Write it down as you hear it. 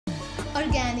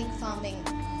Organic farming.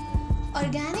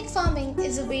 Organic farming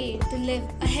is a way to live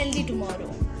a healthy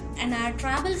tomorrow, and our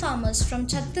tribal farmers from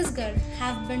Chhattisgarh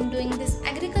have been doing this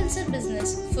agriculture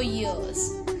business for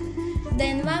years. The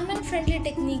environment-friendly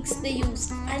techniques they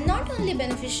use are not only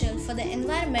beneficial for the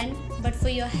environment but for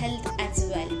your health as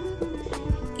well.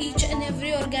 Each and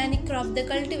every organic crop they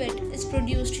cultivate is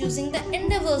produced using the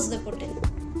endeavors they put in.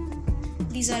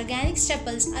 These organic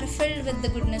staples are filled with the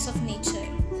goodness of nature.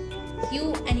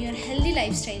 You and your healthy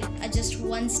lifestyle are just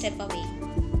one step away.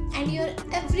 And your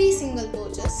every single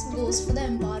purchase goes for the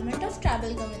empowerment of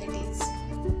tribal communities.